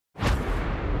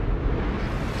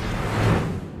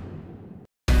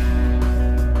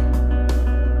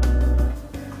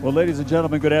Well, ladies and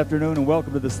gentlemen, good afternoon and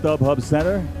welcome to the StubHub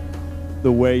Center,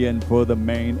 the weigh-in for the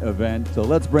main event. So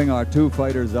let's bring our two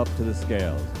fighters up to the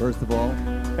scales. First of all,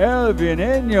 El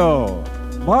Veneno,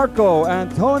 Marco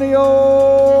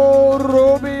Antonio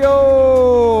Rubio.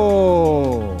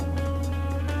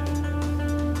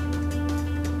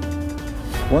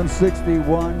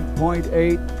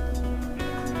 161.8,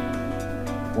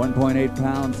 1.8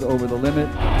 pounds over the limit.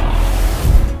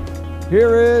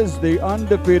 Here is the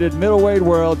undefeated middleweight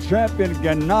world champion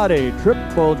Gennady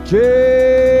Triple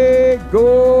J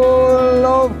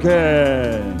Golovkin.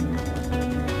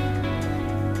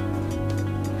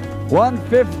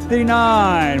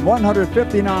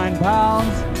 159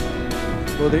 pounds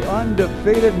for the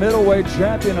undefeated middleweight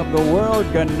champion of the world,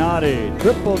 Gennady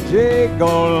Triple J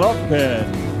Golovkin.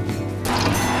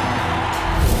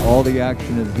 All the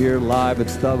action is here live at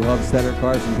StubHub Center,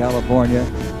 Carson, California,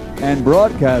 and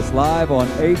broadcast live on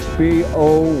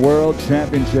HBO World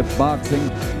Championship Boxing